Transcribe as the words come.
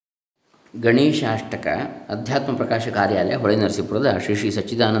ಗಣೇಶಾಷ್ಟಕ ಅಧ್ಯಾತ್ಮ ಪ್ರಕಾಶ ಕಾರ್ಯಾಲಯ ಹೊಳೆ ನರಸೀಪುರದ ಶ್ರೀ ಶ್ರೀ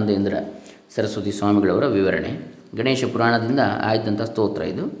ಸಚ್ಚಿದಾನಂದೇಂದ್ರ ಸರಸ್ವತಿ ಸ್ವಾಮಿಗಳವರ ವಿವರಣೆ. ಗಣೇಶ ಪುರಾಣದಿಂದ ಆಯ್ದಂಥ ಸ್ತೋತ್ರ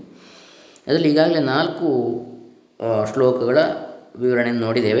ಇದು. ಅದರಲ್ಲಿ ಈಗಾಗಲೇ 4 ಶ್ಲೋಕಗಳ ವಿವರಣೆಯನ್ನು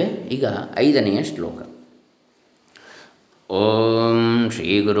ನೋಡಿದ್ದೇವೆ. ಈಗ 5ನೆಯ ಶ್ಲೋಕ. ಓಂ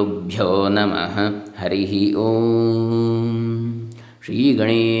ಶ್ರೀ ಗುರುಭ್ಯೋ ನಮಃ. ಹರಿ ಓಂ. ಶ್ರೀ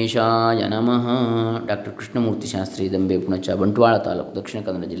ಗಣೇಶಾಯ ನಮಃ. ಡಾಕ್ಟರ್ ಕೃಷ್ಣಮೂರ್ತಿ ಶಾಸ್ತ್ರಿ, ದಂಬೆ, ಪುಣಚ, ಬಂಟ್ವಾಳ ತಾಲೂಕು, ದಕ್ಷಿಣ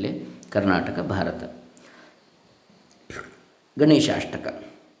ಕನ್ನಡ ಜಿಲ್ಲೆ, ಕರ್ನಾಟಕ, ಭಾರತ. ಗಣೇಶಾಷ್ಟಕ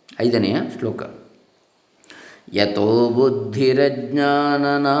 5ನೆಯ ಶ್ಲೋಕ. ಯತೋ ಬುದ್ಧಿರಜ್ಞಾನನಾಶೋ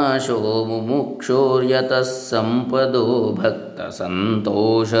ಮುಮುಕ್ಷೋರ್ಯತಃ ಸಂಪದೋ ಭಕ್ತ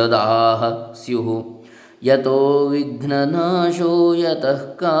ಸಂತೋಷದಾಃ ಸ್ಯುಃ. ಯತೋ ವಿಘ್ನನಾಶೋ ಯತಃ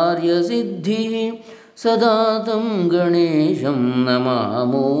ಕಾರ್ಯಸಿದ್ಧಿಃ ಸದಾ तं ಗಣೇಶಂ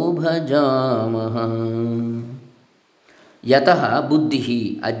ನಮಾಮೋ ಭಜಾಮಃ. ಯತಃ ಬುದ್ಧಿಃ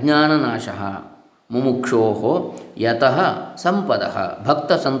ಅಜ್ಞಾನನಾಶಃ ಮುಮುಕ್ಷೋಃ ಯತಃ ಸಂಪದಃ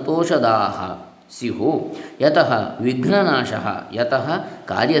ಭಕ್ತಸಂತೋಷದಾಃ ಸ್ಯುಃ. ಯತಃ ವಿಘ್ನನಾಶಃ ಯತಃ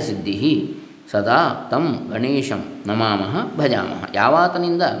ಕಾರ್ಯಸಿದ್ಧಿಃ ಸದಾ तं ಗಣೇಶಂ ನಮಾಮಃ ಭಜಾಮಃ.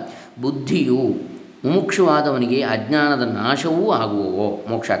 ಯಾವಾತನಿಂದ ಬುದ್ಧಿಯು ಮುಮುಕ್ಷುವಾದವನಿಗೆ ಅಜ್ಞಾನದ ನಾಶವೂ ಆಗುವವೋ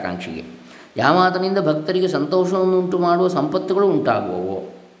ಮೋಕ್ಷಾಕಾಂಕ್ಷಿಗೆ, ಯಾವಾತನಿಂದ ಭಕ್ತರಿಗೆ ಸಂತೋಷವನ್ನು ಉಂಟು ಮಾಡುವ ಸಂಪತ್ತುಗಳು ಉಂಟಾಗುವವೋ,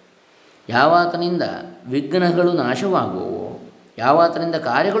 ಯಾವಾತನಿಂದ ವಿಘ್ನಗಳು ನಾಶವಾಗುವವೋ, ಯಾವಾತನಿಂದ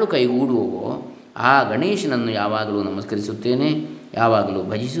ಕಾರ್ಯಗಳು ಕೈಗೂಡುವವೋ ಆ ಗಣೇಶನನ್ನು ಯಾವಾಗಲೂ ನಮಸ್ಕರಿಸುತ್ತೇನೆ, ಯಾವಾಗಲೂ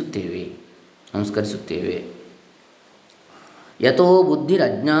ಭಜಿಸುತ್ತೇವೆ, ನಮಸ್ಕರಿಸುತ್ತೇವೆ. ಯತೋ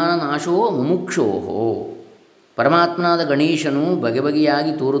ಬುದ್ಧಿರಜ್ಞಾನನಾಶೋ ಮುಮುಕ್ಷೋ. ಪರಮಾತ್ಮನಾದ ಗಣೇಶನು ಬಗೆ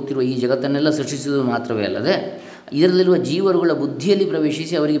ಬಗೆಯಾಗಿ ತೋರುತ್ತಿರುವ ಈ ಜಗತ್ತನ್ನೆಲ್ಲ ಸೃಷ್ಟಿಸುವುದು ಮಾತ್ರವೇ ಅಲ್ಲದೆ ಇದರಲ್ಲಿರುವ ಜೀವರುಗಳ ಬುದ್ಧಿಯಲ್ಲಿ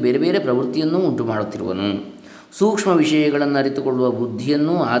ಪ್ರವೇಶಿಸಿ ಅವರಿಗೆ ಬೇರೆ ಬೇರೆ ಪ್ರವೃತ್ತಿಯನ್ನು ಉಂಟು ಮಾಡುತ್ತಿರುವನು. ಸೂಕ್ಷ್ಮ ವಿಷಯಗಳನ್ನು ಅರಿತುಕೊಳ್ಳುವ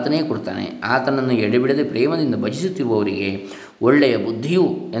ಬುದ್ಧಿಯನ್ನು ಆತನೇ ಕೊಡ್ತಾನೆ. ಆತನನ್ನು ಎಡೆಬಿಡದೆ ಪ್ರೇಮದಿಂದ ಭಜಿಸುತ್ತಿರುವವರಿಗೆ ಒಳ್ಳೆಯ ಬುದ್ಧಿಯು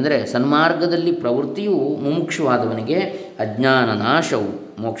ಎಂದರೆ ಸನ್ಮಾರ್ಗದಲ್ಲಿ ಪ್ರವೃತ್ತಿಯು ಮುಮುಕ್ಷುವಾದವನಿಗೆ ಅಜ್ಞಾನ ನಾಶವು,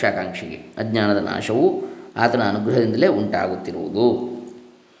 ಮೋಕ್ಷಾಕಾಂಕ್ಷಿಗೆ ಅಜ್ಞಾನದ ನಾಶವು ಆತನ ಅನುಗ್ರಹದಿಂದಲೇ ಉಂಟಾಗುತ್ತಿರುವುದು.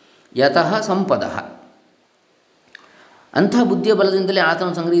 ಯತಃ ಸಂಪದಃ, ಅಂಥ ಬುದ್ಧಿಯ ಬಲದಿಂದಲೇ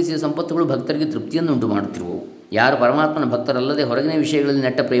ಆತನು ಸಂಗ್ರಹಿಸಿದ ಸಂಪತ್ತುಗಳು ಭಕ್ತರಿಗೆ ತೃಪ್ತಿಯನ್ನು ಉಂಟು ಮಾಡುತ್ತಿರುವವು. ಯಾರು ಪರಮಾತ್ಮನ ಭಕ್ತರಲ್ಲದೆ ಹೊರಗಿನ ವಿಷಯಗಳಲ್ಲಿ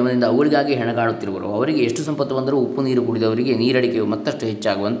ನೆಟ್ಟ ಪ್ರೇಮದಿಂದ ಅವುಗಳಿಗಾಗಿ ಹೆಣಗಾಡುತ್ತಿರುವರೋ ಅವರಿಗೆ ಎಷ್ಟು ಸಂಪತ್ತು ಬಂದರೂ ಉಪ್ಪು ನೀರು ಕುಡಿದವರಿಗೆ ನೀರಡಿಕೆಯು ಮತ್ತಷ್ಟು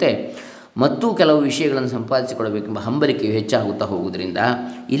ಹೆಚ್ಚಾಗುವಂತೆ ಮತ್ತೂ ಕೆಲವು ವಿಷಯಗಳನ್ನು ಸಂಪಾದಿಸಿಕೊಳ್ಳಬೇಕೆಂಬ ಹಂಬಲಿಕೆಯು ಹೆಚ್ಚಾಗುತ್ತಾ ಹೋಗುವುದರಿಂದ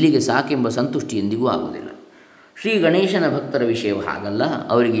ಇಲ್ಲಿಗೆ ಸಾಕೆಂಬ ಸಂತುಷ್ಟಿ ಎಂದಿಗೂ ಆಗುವುದಿಲ್ಲ. ಶ್ರೀ ಗಣೇಶನ ಭಕ್ತರ ವಿಷಯವು ಹಾಗಲ್ಲ.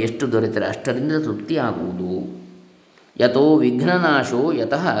 ಅವರಿಗೆ ಎಷ್ಟು ದೊರೆತರೆ ಅಷ್ಟರಿಂದ ತೃಪ್ತಿ ಆಗುವುದು. ಯತೋ ವಿಘ್ನನಾಶೋ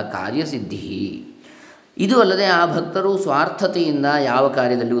ಯತಃ ಕಾರ್ಯಸಿದ್ಧಿ. ಇದು ಅಲ್ಲದೆ ಆ ಭಕ್ತರು ಸ್ವಾರ್ಥತೆಯಿಂದ ಯಾವ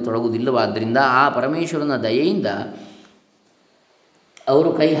ಕಾರ್ಯದಲ್ಲಿಯೂ ತೊಡಗುವುದಿಲ್ಲವಾದ್ದರಿಂದ ಆ ಪರಮೇಶ್ವರನ ದಯೆಯಿಂದ ಅವರು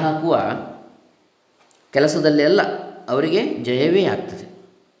ಕೈ ಹಾಕುವ ಕೆಲಸದಲ್ಲೆಲ್ಲ ಅವರಿಗೆ ಜಯವೇ ಆಗ್ತದೆ.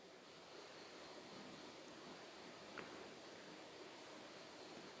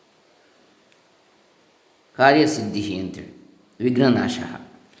 ಕಾರ್ಯಸಿದ್ಧಿ ಅಂತೇಳಿ ವಿಘ್ನನಾಶ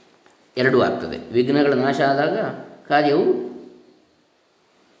ಎರಡೂ ಆಗ್ತದೆ. ವಿಘ್ನಗಳ ನಾಶ ಆದಾಗ ಕಾರ್ಯವು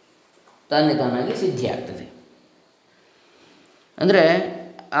ತಾನಾಗಿ ಸಿದ್ಧಿ ಆಗ್ತದೆ. ಅಂದರೆ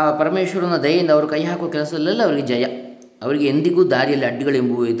ಆ ಪರಮೇಶ್ವರನ ದಯೆಯಿಂದ ಅವರು ಕೈ ಹಾಕುವ ಕೆಲಸದಲ್ಲೆಲ್ಲ ಅವರಿಗೆ ಜಯ. ಅವರಿಗೆ ಎಂದಿಗೂ ದಾರಿಯಲ್ಲಿ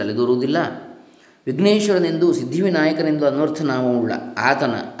ಅಡ್ಡಿಗಳೆಂಬುವೇ ತಲೆದೋರುವುದಿಲ್ಲ. ವಿಘ್ನೇಶ್ವರನೆಂದು ಸಿದ್ಧಿವಿನಾಯಕನೆಂದು ಅನ್ವರ್ಥನಾಮವುಳ್ಳ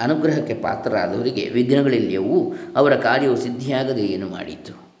ಆತನ ಅನುಗ್ರಹಕ್ಕೆ ಪಾತ್ರರಾದವರಿಗೆ ವಿಘ್ನಗಳೆಲ್ಲಿಯೂ ಅವರ ಕಾರ್ಯವು ಸಿದ್ಧಿಯಾಗದೆ ಏನು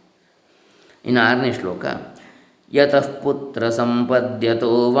ಮಾಡಿತು. ಇನ್ನು 6ನೇ ಶ್ಲೋಕ. ಯತಃ ಪುತ್ರ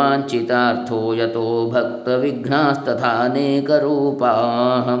ಸಂಪದ್ಯತೋ ವಾಂಛಿತಾರ್ಥೋ ಯತೋ ಭಕ್ತ ವಿಘ್ನಾಸ್ತಥಾನೇಕ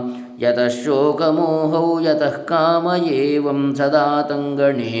ರೂಪಾಃ ಯತಃ ಶೋಕಮೋಹೌ ಯತಃ ಕಾಮ ಏವಂ ಸದಾ तं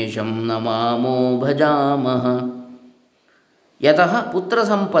ಗಣೇಶಂ ನಮಾಮೋ ಭಜಾಮಃ. ಯತಃ ಪುತ್ರ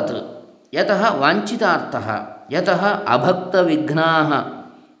ಸಂಪತ್ ಯತಃ ವಾಂಛಿತಾರ್ಥಃ ಯತಃ ಅಭಕ್ತ ವಿಘ್ನಾಃ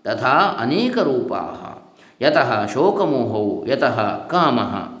ತಥಾ ಅನೇಕ ರೂಪಾಃ ಯತಃ ಶೋಕಮೋಹೌ ಯತಃ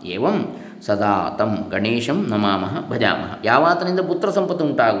ಕಾಮಃ ಏವಂ ಸದಾ तं ಗಣೇಶಂ ನಮಾಮಃ ಭಜಾಮಃ. ಯಾವಾತನಿಂದ ಪುತ್ರ ಸಂಪತ್ತು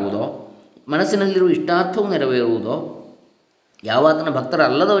ಉಂಟಾಗುವುದೋ, ಮನಸ್ಸಿನಲ್ಲಿರುವ ಇಷ್ಟಾರ್ಥವು ನೆರವೇರುವುದೋ, ಯಾವಾತನ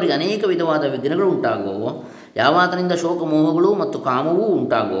ಭಕ್ತರಲ್ಲದವರಿಗೆ ಅನೇಕ ವಿಧವಾದ ವಿಘ್ನಗಳು ಉಂಟಾಗುವವೋ, ಯಾವಾತನಿಂದ ಶೋಕಮೋಹಗಳು ಮತ್ತು ಕಾಮವೂ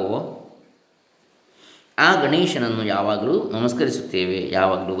ಉಂಟಾಗುವವೋ ಆ ಗಣೇಶನನ್ನು ಯಾವಾಗಲೂ ನಮಸ್ಕರಿಸುತ್ತೇವೆ,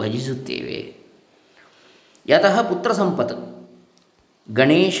 ಯಾವಾಗಲೂ ಭಜಿಸುತ್ತೇವೆ. ಯತಃ ಪುತ್ರ ಸಂಪತ್ತು,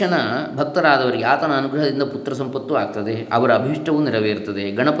 ಗಣೇಶನ ಭಕ್ತರಾದವರಿಗೆ ಆತನ ಅನುಗ್ರಹದಿಂದ ಪುತ್ರ ಸಂಪತ್ತು ಆಗ್ತದೆ, ಅವರ ಅಭೀಷ್ಟವೂ ನೆರವೇರುತ್ತದೆ.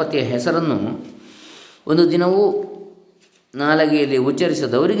 ಗಣಪತಿಯ ಹೆಸರನ್ನು ಒಂದು ದಿನವೂ ನಾಲಗೆಯಲ್ಲಿ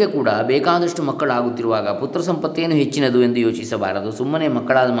ಉಚ್ಚರಿಸದವರಿಗೆ ಕೂಡ ಬೇಕಾದಷ್ಟು ಮಕ್ಕಳಾಗುತ್ತಿರುವಾಗ ಪುತ್ರ ಸಂಪತ್ತೇನು ಹೆಚ್ಚಿನದು ಎಂದು ಯೋಚಿಸಬಾರದು. ಸುಮ್ಮನೆ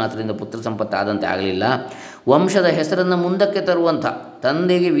ಮಕ್ಕಳಾದ ಮಾತ್ರದಿಂದ ಪುತ್ರ ಸಂಪತ್ತಾದಂತೆ ಆಗಲಿಲ್ಲ. ವಂಶದ ಹೆಸರನ್ನು ಮುಂದಕ್ಕೆ ತರುವಂಥ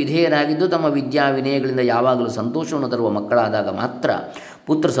ತಂದೆಗೆ ವಿಧೇಯರಾಗಿದ್ದು ತಮ್ಮ ವಿದ್ಯಾ ವಿನಯಗಳಿಂದ ಯಾವಾಗಲೂ ಸಂತೋಷವನ್ನು ತರುವ ಮಕ್ಕಳಾದಾಗ ಮಾತ್ರ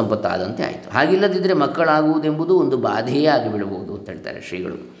ಪುತ್ರ ಸಂಪತ್ತಾದಂತೆ ಆಯಿತು. ಹಾಗಿಲ್ಲದಿದ್ದರೆ ಮಕ್ಕಳಾಗುವುದೆಂಬುದು ಒಂದು ಬಾಧೆಯೇ ಆಗಿಬಿಡಬಹುದು ಅಂತ ಹೇಳ್ತಾರೆ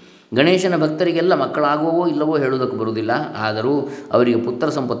ಶ್ರೀಗಳು. ಗಣೇಶನ ಭಕ್ತರಿಗೆಲ್ಲ ಮಕ್ಕಳಾಗುವವೋ ಇಲ್ಲವೋ ಹೇಳುವುದಕ್ಕೆ ಬರುವುದಿಲ್ಲ. ಆದರೂ ಅವರಿಗೆ ಪುತ್ರ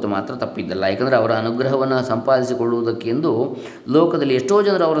ಸಂಪತ್ತು ಮಾತ್ರ ತಪ್ಪಿದ್ದಲ್ಲ. ಯಾಕಂದರೆ ಅವರ ಅನುಗ್ರಹವನ್ನು ಸಂಪಾದಿಸಿಕೊಳ್ಳುವುದಕ್ಕೆಂದು ಲೋಕದಲ್ಲಿ ಎಷ್ಟೋ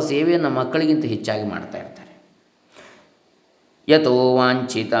ಜನರು ಅವರ ಸೇವೆಯನ್ನು ಮಕ್ಕಳಿಗಿಂತ ಹೆಚ್ಚಾಗಿ ಮಾಡ್ತಾ ಇರ್ತಾರೆ. ಯಥೋ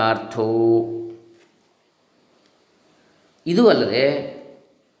ವಾಂಛಿತಾರ್ಥೋ, ಇದೂ ಅಲ್ಲದೆ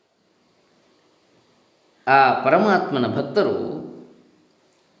ಆ ಪರಮಾತ್ಮನ ಭಕ್ತರು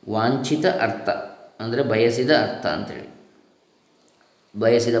ವಾಂಛಿತ ಅರ್ಥ ಅಂದರೆ ಬಯಸಿದ ಅರ್ಥ ಅಂತೇಳಿ,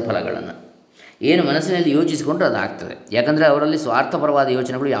 ಬಯಸಿದ ಫಲಗಳನ್ನು ಏನು ಮನಸ್ಸಿನಲ್ಲಿ ಯೋಚಿಸಿಕೊಂಡ್ರೆ ಅದಾಗ್ತದೆ. ಯಾಕಂದರೆ ಅವರಲ್ಲಿ ಸ್ವಾರ್ಥಪರವಾದ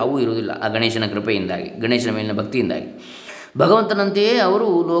ಯೋಚನೆಗಳು ಯಾವುವೂ ಇರುವುದಿಲ್ಲ. ಆ ಗಣೇಶನ ಕೃಪೆಯಿಂದಾಗಿ, ಗಣೇಶನ ಮೇಲಿನ ಭಕ್ತಿಯಿಂದಾಗಿ ಭಗವಂತನಂತೆಯೇ ಅವರು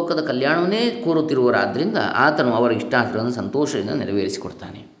ಲೋಕದ ಕಲ್ಯಾಣವನ್ನೇ ಕೋರುತ್ತಿರುವರಾದ್ದರಿಂದ ಆತನು ಅವರ ಇಷ್ಟಾರ್ಥಗಳನ್ನು ಸಂತೋಷದಿಂದ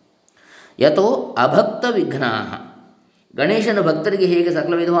ನೆರವೇರಿಸಿಕೊಡ್ತಾನೆ. ಯಥೋ ಅಭಕ್ತ ವಿಘ್ನಾ, ಗಣೇಶನ ಭಕ್ತರಿಗೆ ಹೇಗೆ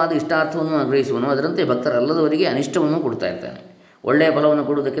ಸಕಲ ವಿಧವಾದ ಇಷ್ಟಾರ್ಥವನ್ನು ಅನುಗ್ರಹಿಸುವನು, ಅದರಂತೆ ಭಕ್ತರಲ್ಲದವರಿಗೆ ಅನಿಷ್ಟವನ್ನು ಕೊಡ್ತಾ ಇರ್ತಾನೆ. ಒಳ್ಳೆಯ ಫಲವನ್ನು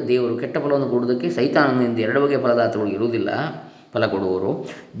ಕೊಡುವುದಕ್ಕೆ ದೇವರು, ಕೆಟ್ಟ ಫಲವನ್ನು ಕೊಡುವುದಕ್ಕೆ ಸೈತಾನನಿಂದ ಎರಡು ಬಗೆಯ ಫಲದಾತಗಳು ಇರುವುದಿಲ್ಲ, ಫಲ ಕೊಡುವವರು.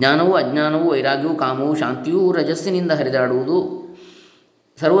 ಜ್ಞಾನವೂ ಅಜ್ಞಾನವೂ, ವೈರಾಗ್ಯವೂ ಕಾಮವೂ ಶಾಂತಿಯೂ ರಜಸ್ಸಿನಿಂದ ಹರಿದಾಡುವುದು,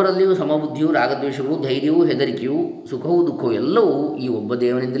 ಸರ್ವರಲ್ಲಿಯೂ ಸಮಬುದ್ಧಿಯೂ ರಾಗದ್ವೇಷಗಳು, ಧೈರ್ಯವೂ ಹೆದರಿಕೆಯೂ, ಸುಖವೂ ದುಃಖವೂ ಎಲ್ಲವೂ ಈ ಒಬ್ಬ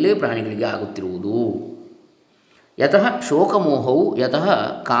ದೇವನಿಂದಲೇ ಪ್ರಾಣಿಗಳಿಗೆ ಆಗುತ್ತಿರುವುದು. ಯತಃ ಶೋಕಮೋಹವು ಯತಃ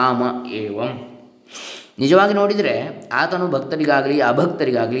ಕಾಮ ಏವಂ. ನಿಜವಾಗಿ ನೋಡಿದರೆ ಆತನು ಭಕ್ತರಿಗಾಗಲಿ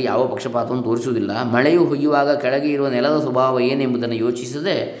ಅಭಕ್ತರಿಗಾಗಲಿ ಯಾವ ಪಕ್ಷಪಾತವನ್ನು ತೋರಿಸುವುದಿಲ್ಲ. ಮಳೆಯು ಹುಯ್ಯುವಾಗ ಕೆಳಗೆ ಇರುವ ನೆಲದ ಸ್ವಭಾವ ಏನೆಂಬುದನ್ನು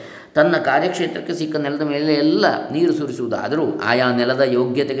ಯೋಚಿಸದೆ ತನ್ನ ಕಾರ್ಯಕ್ಷೇತ್ರಕ್ಕೆ ಸಿಕ್ಕ ನೆಲದ ಮೇಲೆ ಎಲ್ಲ ನೀರು ಸುರಿಸುವುದಾದರೂ ಆಯಾ ನೆಲದ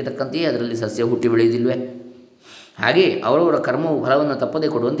ಯೋಗ್ಯತೆಗೆ ತಕ್ಕಂತೆಯೇ ಅದರಲ್ಲಿ ಸಸ್ಯ ಹುಟ್ಟಿ ಬೆಳೆಯುವುದಿಲ್ವೇ? ಹಾಗೆ ಅವರವರ ಕರ್ಮವು ಫಲವನ್ನು ತಪ್ಪದೆ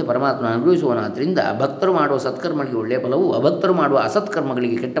ಕೊಡುವಂತೆ ಪರಮಾತ್ಮ ಅನುಗ್ರಹಿಸುವನಾದ್ದರಿಂದ ಭಕ್ತರು ಮಾಡುವ ಸತ್ಕರ್ಮಗಳಿಗೆ ಒಳ್ಳೆಯ ಫಲವು, ಅಭಕ್ತರು ಮಾಡುವ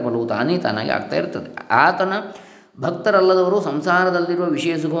ಅಸತ್ಕರ್ಮಗಳಿಗೆ ಕೆಟ್ಟ ಫಲವು ತಾನಾಗಿ ಆಗ್ತಾ ಇರ್ತದೆ. ಆತನ ಭಕ್ತರಲ್ಲದವರು ಸಂಸಾರದಲ್ಲಿರುವ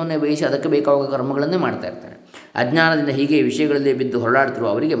ವಿಷಯ ಸುಖವನ್ನೇ ಬಯಸಿ ಅದಕ್ಕೆ ಬೇಕಾಗುವ ಕರ್ಮಗಳನ್ನೇ ಮಾಡ್ತಾ ಇರ್ತಾರೆ. ಅಜ್ಞಾನದಿಂದ ಹೀಗೆ ವಿಷಯಗಳಲ್ಲೇ ಬಿದ್ದು ಹೊರಡಾಡ್ತಿರುವ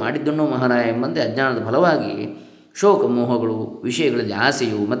ಅವರಿಗೆ ಮಾಡಿದ್ದನ್ನು ಮಹಾರಾಯ ಎಂಬಂತೆ ಅಜ್ಞಾನದ ಫಲವಾಗಿ ಶೋಕ ಮೋಹಗಳು, ವಿಷಯಗಳಲ್ಲಿ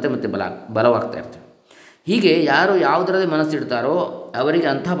ಆಸೆಯು ಮತ್ತೆ ಮತ್ತೆ ಬಲವಾಗ್ತಾ ಇರ್ತವೆ. ಹೀಗೆ ಯಾರು ಯಾವುದರಲ್ಲಿ ಮನಸ್ಸಿಡ್ತಾರೋ ಅವರಿಗೆ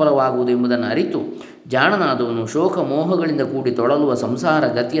ಅಂಥ ಫಲವಾಗುವುದು ಎಂಬುದನ್ನು ಅರಿತು ಜಾಣನಾದವನು ಶೋಕ ಮೋಹಗಳಿಂದ ಕೂಡಿ ತೊಳಲುವ ಸಂಸಾರ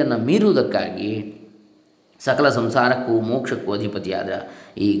ಗತಿಯನ್ನು ಮೀರುವುದಕ್ಕಾಗಿ ಸಕಲ ಸಂಸಾರಕ್ಕೂ ಮೋಕ್ಷಕ್ಕೂ ಅಧಿಪತಿಯಾದ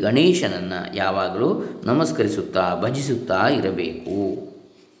ಈ ಗಣೇಶನನ್ನು ಯಾವಾಗಲೂ ನಮಸ್ಕರಿಸುತ್ತಾ ಭಜಿಸುತ್ತಾ ಇರಬೇಕು.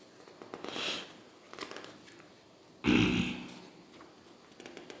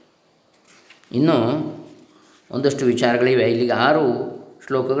 ಇನ್ನು ಒಂದಷ್ಟು ವಿಚಾರಗಳಿವೆ. ಇಲ್ಲಿಗೆ 6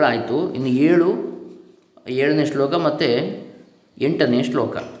 ಶ್ಲೋಕಗಳಾಯಿತು. ಇನ್ನು 7ನೇ ಶ್ಲೋಕ ಮತ್ತು 8ನೇ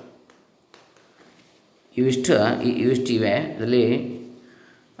ಶ್ಲೋಕ ಇವಿಷ್ಟಿವೆ. ಅದರಲ್ಲಿ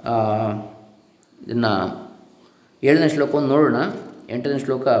ಇದನ್ನು 7ನೇ ಶ್ಲೋಕವನ್ನು ನೋಡೋಣ. 8ನೇ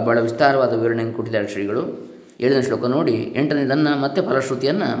ಶ್ಲೋಕ ಭಾಳ ವಿಸ್ತಾರವಾದ ವಿವರಣೆಯನ್ನು ಕೊಟ್ಟಿದ್ದಾರೆ ಶ್ರೀಗಳು. 7ನೇ ಶ್ಲೋಕ ನೋಡಿ 8ನೇದನ್ನು ಮತ್ತೆ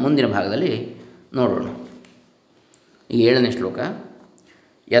ಫಲಶ್ರುತಿಯನ್ನು ಮುಂದಿನ ಭಾಗದಲ್ಲಿ ನೋಡೋಣ. ಈ 7ನೇ ಶ್ಲೋಕ: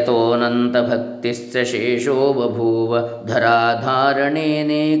 ಯತೋನಂತ ಭಕ್ತಿಶ್ಚ ಶೇಷೋ ಬಭೂವ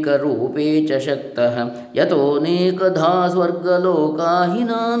ಧರಾಧಾರಣೇನೇಕ ರೂಪೇ ಚ ಶಕ್ತಃ ಯತೋನೇಕಧಾ ಸ್ವರ್ಗಲೋಕಾ ಹಿ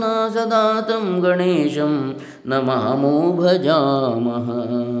ನಾನಾ ಸದಾ ತಂ ಗಣೇಶಂ ನಮಾಮೋ ಭಜಾಮಃ.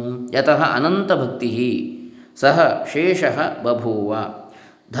 ಯತಃ ಅನಂತ ಭಕ್ತಿ ಸಹ ಶೇಷಃ ಬಭೂವ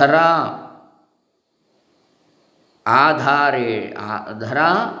ಧರಾ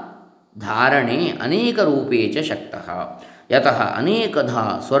ಧಾರಣೆ ಅನೇಕ ರೂಪೇ ಚ ಶಕ್ತಃ ಯತಃ ಅನೇಕಧಾ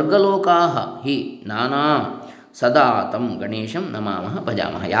ಸ್ವರ್ಗಲೋಕಾಃ ಹಿ ನಾನಾ ಸದಾ ತಂ ಗಣೇಶಂ ನಮಾಮಃ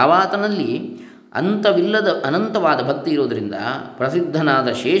ಭಜಾಮಃ. ಯಾವಾತನಲ್ಲಿ ಅಂತವಿಲ್ಲದ ಅನಂತವಾದ ಭಕ್ತಿ ಇರುವುದರಿಂದ ಪ್ರಸಿದ್ಧನಾದ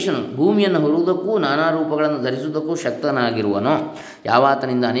ಶೇಷನು ಭೂಮಿಯನ್ನು ಹೊರುವುದಕ್ಕೂ ನಾನಾ ರೂಪಗಳನ್ನು ಧರಿಸುವುದಕ್ಕೂ ಶಕ್ತನಾಗಿರುವನೋ,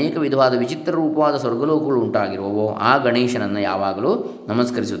 ಯಾವಾತನಿಂದ ಅನೇಕ ವಿಧವಾದ ವಿಚಿತ್ರ ರೂಪವಾದ ಸ್ವರ್ಗಲೋಕಗಳು ಉಂಟಾಗಿರುವವೋ ಆ ಗಣೇಶನನ್ನು ಯಾವಾಗಲೂ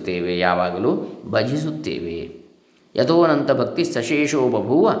ನಮಸ್ಕರಿಸುತ್ತೇವೆ, ಯಾವಾಗಲೂ ಭಜಿಸುತ್ತೇವೆ. ಯಥೋನಂತ ಭಕ್ತಿ ಸಶೇಷೋ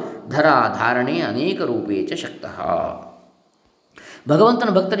ಬಭೂವ ಧರಾ ಧಾರಣೆ ಅನೇಕ ರೂಪೇ ಚ ಶಕ್ತಃ.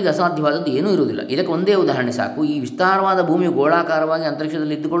 ಭಗವಂತನ ಭಕ್ತರಿಗೆ ಅಸಾಧ್ಯವಾದದ್ದು ಏನೂ ಇರುವುದಿಲ್ಲ. ಇದಕ್ಕೆ ಒಂದೇ ಉದಾಹರಣೆ ಸಾಕು. ಈ ವಿಸ್ತಾರವಾದ ಭೂಮಿಯು ಗೋಳಾಕಾರವಾಗಿ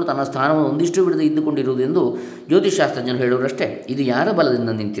ಅಂತರಿಕ್ಷದಲ್ಲಿ ಇದ್ದುಕೊಂಡು ತನ್ನ ಸ್ಥಾನವನ್ನು ಒಂದಿಷ್ಟು ಬಿಡದೆ ಇದ್ದುಕೊಂಡಿರುವುದು ಎಂದು ಜ್ಯೋತಿಷಾಸ್ತ್ರಜ್ಞರು ಹೇಳುವರಷ್ಟೇ. ಇದು ಯಾರ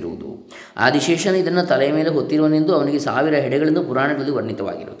ಬಲದಿಂದ ನಿಂತಿರುವುದು? ಆದಿಶೇಷನ ಇದನ್ನು ತಲೆಯ ಮೇಲೆ ಹೊತ್ತಿರುವನೆಂದು ಅವನಿಗೆ 1000 ಹೆಡೆಗಳಿಂದ ಪುರಾಣಗಳಲ್ಲಿ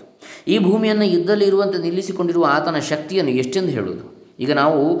ವರ್ಣಿತವಾಗಿರುವುದು. ಈ ಭೂಮಿಯನ್ನು ಯುದ್ಧದಲ್ಲಿ ಇರುವಂತೆ ನಿಲ್ಲಿಸಿಕೊಂಡಿರುವ ಆತನ ಶಕ್ತಿಯನ್ನು ಎಷ್ಟೆಂದು ಹೇಳುವುದು? ಈಗ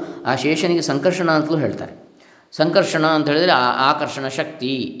ನಾವು ಆ ಶೇಷನಿಗೆ ಸಂಕರ್ಷಣ ಅಂತಲೂ ಹೇಳ್ತಾರೆ. ಸಂಕರ್ಷಣ ಅಂತ ಹೇಳಿದರೆ ಆಕರ್ಷಣ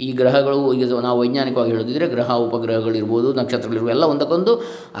ಶಕ್ತಿ. ಈ ಗ್ರಹಗಳು, ಈಗ ನಾವು ವೈಜ್ಞಾನಿಕವಾಗಿ ಹೇಳೋದಿದ್ರೆ ಗ್ರಹ ಉಪಗ್ರಹಗಳಿರ್ಬೋದು, ನಕ್ಷತ್ರಗಳಿರ್ಬೋದು, ಎಲ್ಲ ಒಂದಕ್ಕೊಂದು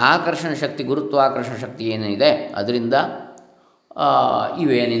ಆಕರ್ಷಣ ಶಕ್ತಿ, ಗುರುತ್ವಾಕರ್ಷಣ ಶಕ್ತಿ ಏನಿದೆ ಅದರಿಂದ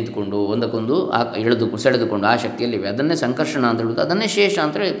ಇವೇ ನಿಂತುಕೊಂಡು ಒಂದಕ್ಕೊಂದು ಸೆಳೆದುಕೊಂಡು ಆ ಶಕ್ತಿಯಲ್ಲಿವೆ. ಅದನ್ನೇ ಸಂಕರ್ಷಣ ಅಂತ ಹೇಳೋದು. ಅದನ್ನೇ ಶೇಷ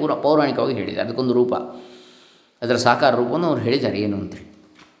ಅಂತೇಳಿ ಪೌರಾಣಿಕವಾಗಿ ಹೇಳಿದ್ದಾರೆ. ಅದಕ್ಕೊಂದು ರೂಪ, ಅದರ ಸಾಕಾರ ರೂಪವನ್ನು ಅವ್ರು ಹೇಳಿದ್ದಾರೆ ಏನು ಅಂತೇಳಿ.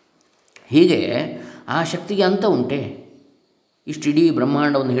 ಹೀಗೆ ಆ ಶಕ್ತಿಗೆ ಅಂತ ಉಂಟೆ? ಇಷ್ಟು ಇಡೀ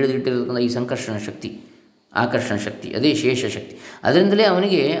ಬ್ರಹ್ಮಾಂಡವನ್ನು ಹಿಡಿದಿಟ್ಟಿರತಕ್ಕಂಥ ಈ ಸಂಕರ್ಷಣ ಶಕ್ತಿ, ಆಕರ್ಷಣ ಶಕ್ತಿ, ಅದೇ ಶೇಷ ಶಕ್ತಿ. ಅದರಿಂದಲೇ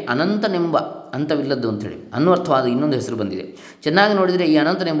ಅವನಿಗೆ ಅನಂತನೆಂಬ, ಅಂತವಿಲ್ಲದ್ದು ಅಂಥೇಳಿ ಅನ್ವರ್ಥವಾದ ಇನ್ನೊಂದು ಹೆಸರು ಬಂದಿದೆ. ಚೆನ್ನಾಗಿ ನೋಡಿದರೆ ಈ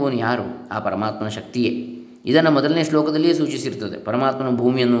ಅನಂತನೆಂಬುವನು ಯಾರು? ಆ ಪರಮಾತ್ಮನ ಶಕ್ತಿಯೇ. ಇದನ್ನು ಮೊದಲನೇ ಶ್ಲೋಕದಲ್ಲಿಯೇ ಸೂಚಿಸಿರುತ್ತದೆ. ಪರಮಾತ್ಮನು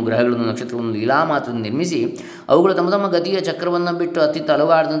ಭೂಮಿಯನ್ನು, ಗ್ರಹಗಳನ್ನು, ನಕ್ಷತ್ರಗಳನ್ನು ಲೀಲಾ ಮಾತ್ರದಿಂದ ನಿರ್ಮಿಸಿ ಅವುಗಳು ತಮ್ಮ ತಮ್ಮ ಗತಿಯ ಚಕ್ರವನ್ನು ಬಿಟ್ಟು ಅತ್ತಿತ್ತ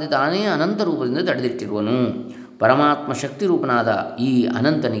ಅಲುಗಾಡದಂತೆ ತಾನೇ ಅನಂತ ರೂಪದಿಂದ ತಡೆದಿಟ್ಟಿರುವನು. ಪರಮಾತ್ಮ ಶಕ್ತಿ ರೂಪನಾದ ಈ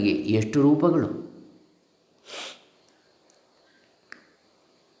ಅನಂತನಿಗೆ ಎಷ್ಟು ರೂಪಗಳು!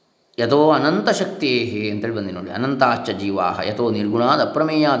 ಯಥೋ ಅನಂತ ಶಕ್ತೇ ಅಂತೇಳಿ ಬಂದಿ ನೋಡಿ. ಅನಂತಾಶ್ಚ ಜೀವಾ ಯಥೋ ನಿರ್ಗುಣಾದ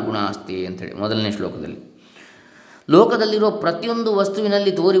ಅಪ್ರಮೇಯಾದ ಗುಣ ಅಸ್ತಿ ಅಂಥೇಳಿ ಮೊದಲನೇ ಶ್ಲೋಕದಲ್ಲಿ. ಲೋಕದಲ್ಲಿರುವ ಪ್ರತಿಯೊಂದು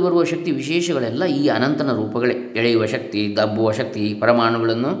ವಸ್ತುವಿನಲ್ಲಿ ತೋರಿ ಬರುವ ಶಕ್ತಿ ವಿಶೇಷಗಳೆಲ್ಲ ಈ ಅನಂತನ ರೂಪಗಳೇ. ಎಳೆಯುವ ಶಕ್ತಿ, ದಬ್ಬುವ ಶಕ್ತಿ,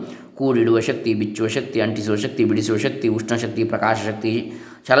 ಪರಮಾಣುಗಳನ್ನು ಕೂಡಿಡುವ ಶಕ್ತಿ, ಬಿಚ್ಚುವ ಶಕ್ತಿ, ಅಂಟಿಸುವ ಶಕ್ತಿ, ಬಿಡಿಸುವ ಶಕ್ತಿ, ಉಷ್ಣಶಕ್ತಿ, ಪ್ರಕಾಶ ಶಕ್ತಿ,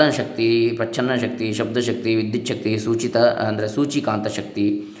 ಚಲನಶಕ್ತಿ, ಪ್ರಚ್ಛನ್ನ ಶಕ್ತಿ, ಶಬ್ದಶಕ್ತಿ, ವಿದ್ಯುತ್ ಶಕ್ತಿ, ಸೂಚಿತ ಅಂದರೆ ಸೂಚಿಕಾಂತ ಶಕ್ತಿ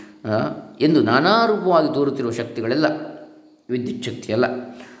ಎಂದು ನಾನಾ ರೂಪವಾಗಿ ತೋರುತ್ತಿರುವ ಶಕ್ತಿಗಳೆಲ್ಲ ವಿದ್ಯುತ್ ಶಕ್ತಿಯಲ್ಲ,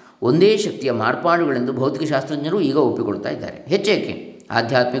 ಒಂದೇ ಶಕ್ತಿಯ ಮಾರ್ಪಾಡುಗಳೆಂದು ಭೌತಿಕಶಾಸ್ತ್ರಜ್ಞರು ಈಗ ಒಪ್ಪಿಕೊಳ್ತಾ ಇದ್ದಾರೆ. ಹೆಚ್ಚೇಕೆ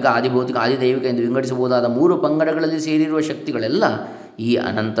ಆಧ್ಯಾತ್ಮಿಕ, ಆದಿಭೌತಿಕ, ಆದಿದೈವಿಕ ಎಂದು ವಿಂಗಡಿಸಬಹುದಾದ 3 ಪಂಗಡಗಳಲ್ಲಿ ಸೇರಿರುವ ಶಕ್ತಿಗಳೆಲ್ಲ ಈ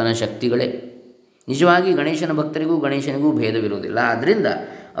ಅನಂತನ ಶಕ್ತಿಗಳೇ. ನಿಜವಾಗಿ ಗಣೇಶನ ಭಕ್ತರಿಗೂ ಗಣೇಶನಿಗೂ ಭೇದವಿರುವುದಿಲ್ಲ. ಆದ್ದರಿಂದ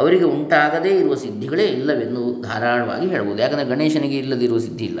ಅವರಿಗೆ ಉಂಟಾಗದೇ ಇರುವ ಸಿದ್ಧಿಗಳೇ ಇಲ್ಲವೆಂದು ಧಾರಾಳವಾಗಿ ಹೇಳ್ಬೋದು. ಯಾಕಂದರೆ ಗಣೇಶನಿಗೆ ಇಲ್ಲದಿರುವ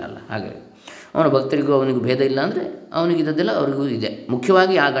ಸಿದ್ಧಿ ಇಲ್ಲ ಅಲ್ಲ. ಹಾಗೆ ಅವನ ಭಕ್ತರಿಗೂ ಅವನಿಗೂ ಭೇದ ಇಲ್ಲ ಅಂದರೆ ಅವನಿಗಿದ್ದದ್ದೆಲ್ಲ ಅವರಿಗೂ ಇದೆ.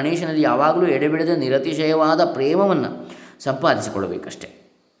 ಮುಖ್ಯವಾಗಿ ಆ ಗಣೇಶನಲ್ಲಿ ಯಾವಾಗಲೂ ಎಡೆಬಿಡದ ನಿರತಿಶಯವಾದ ಪ್ರೇಮವನ್ನು ಸಂಪಾದಿಸಿಕೊಳ್ಳಬೇಕಷ್ಟೆ.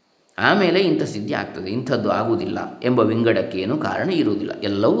 ಆಮೇಲೆ ಇಂಥ ಸಿದ್ಧಿ ಆಗ್ತದೆ, ಇಂಥದ್ದು ಆಗುವುದಿಲ್ಲ ಎಂಬ ವಿಂಗಡಕ್ಕೆ ಏನು ಕಾರಣ ಇರುವುದಿಲ್ಲ,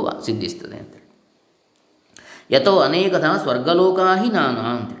 ಎಲ್ಲವೂ ಸಿದ್ಧಿಸ್ತದೆ ಅಂತೇಳಿ. ಯಥೋ ಅನೇಕಥಾ ಸ್ವರ್ಗಲೋಕಾಹಿ ನಾನಾ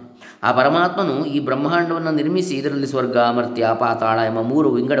ಅಂತೇಳಿ. ಆ ಪರಮಾತ್ಮನು ಈ ಬ್ರಹ್ಮಾಂಡವನ್ನು ನಿರ್ಮಿಸಿ ಇದರಲ್ಲಿ ಸ್ವರ್ಗ, ಮರ್ತ್ಯ, ಪಾತಾಳ ಎಂಬ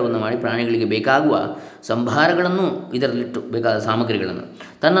 3 ವಿಂಗಡವನ್ನು ಮಾಡಿ ಪ್ರಾಣಿಗಳಿಗೆ ಬೇಕಾಗುವ ಸಂಭಾರಗಳನ್ನು ಇದರಲ್ಲಿಟ್ಟು ಬೇಕಾದ ಸಾಮಗ್ರಿಗಳನ್ನು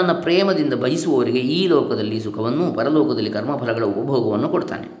ತನ್ನನ್ನು ಪ್ರೇಮದಿಂದ ಬಯಸುವವರಿಗೆ ಈ ಲೋಕದಲ್ಲಿ ಸುಖವನ್ನು, ಪರಲೋಕದಲ್ಲಿ ಕರ್ಮಫಲಗಳ ಉಪಭೋಗವನ್ನು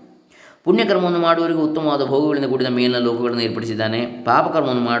ಕೊಡ್ತಾನೆ. ಪುಣ್ಯಕರ್ಮವನ್ನು ಮಾಡುವವರಿಗೆ ಉತ್ತಮವಾದ ಭೋಗಗಳಿಂದ ಕೂಡಿದ ಮೇಲಿನ ಲೋಕಗಳನ್ನು ಏರ್ಪಡಿಸಿದ್ದಾನೆ.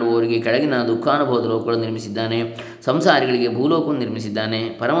 ಪಾಪಕರ್ಮವನ್ನು ಮಾಡುವವರಿಗೆ ಕೆಳಗಿನ ದುಃಖಾನುಭವದ ಲೋಕಗಳನ್ನು ನಿರ್ಮಿಸಿದ್ದಾನೆ. ಸಂಸಾರಿಗಳಿಗೆ ಭೂಲೋಕವನ್ನು ನಿರ್ಮಿಸಿದ್ದಾನೆ.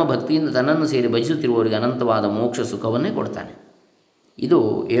 ಪರಮ ಭಕ್ತಿಯಿಂದ ತನ್ನನ್ನು ಸೇರಿ ಬಯಸುತ್ತಿರುವವರಿಗೆ ಅನಂತವಾದ ಮೋಕ್ಷ ಸುಖವನ್ನೇ ಕೊಡ್ತಾನೆ. ಇದು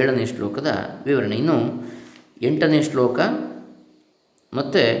 7ನೇ ಶ್ಲೋಕದ ವಿವರಣೆ. ಇನ್ನು 8ನೇ ಶ್ಲೋಕ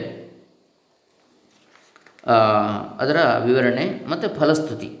ಮತ್ತು ಅದರ ವಿವರಣೆ ಮತ್ತು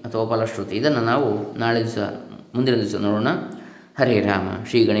ಫಲಸ್ತುತಿ ಅಥವಾ ಫಲಶ್ರುತಿ ಇದನ್ನು ನಾವು ಮುಂದಿನ ದಿವಸ ನೋಡೋಣ. ಹರೇ ರಾಮ.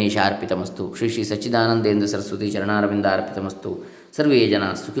 ಶ್ರೀ ಗಣೇಶಾರ್ಪಿತಮಸ್ತು. ಶ್ರೀ ಶ್ರೀ ಸಚ್ಚಿದಾನಂದೇಂದ್ರ ಸರಸ್ವತಿ ಚರಣಾರವಿಂದಾರ್ಪಿತಮಸ್ತು. ಸರ್ವೇ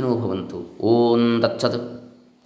ಜನಾಃ ಸುಖಿನೋ ಭವಂತು. ಓಂ ತತ್ಸತ್.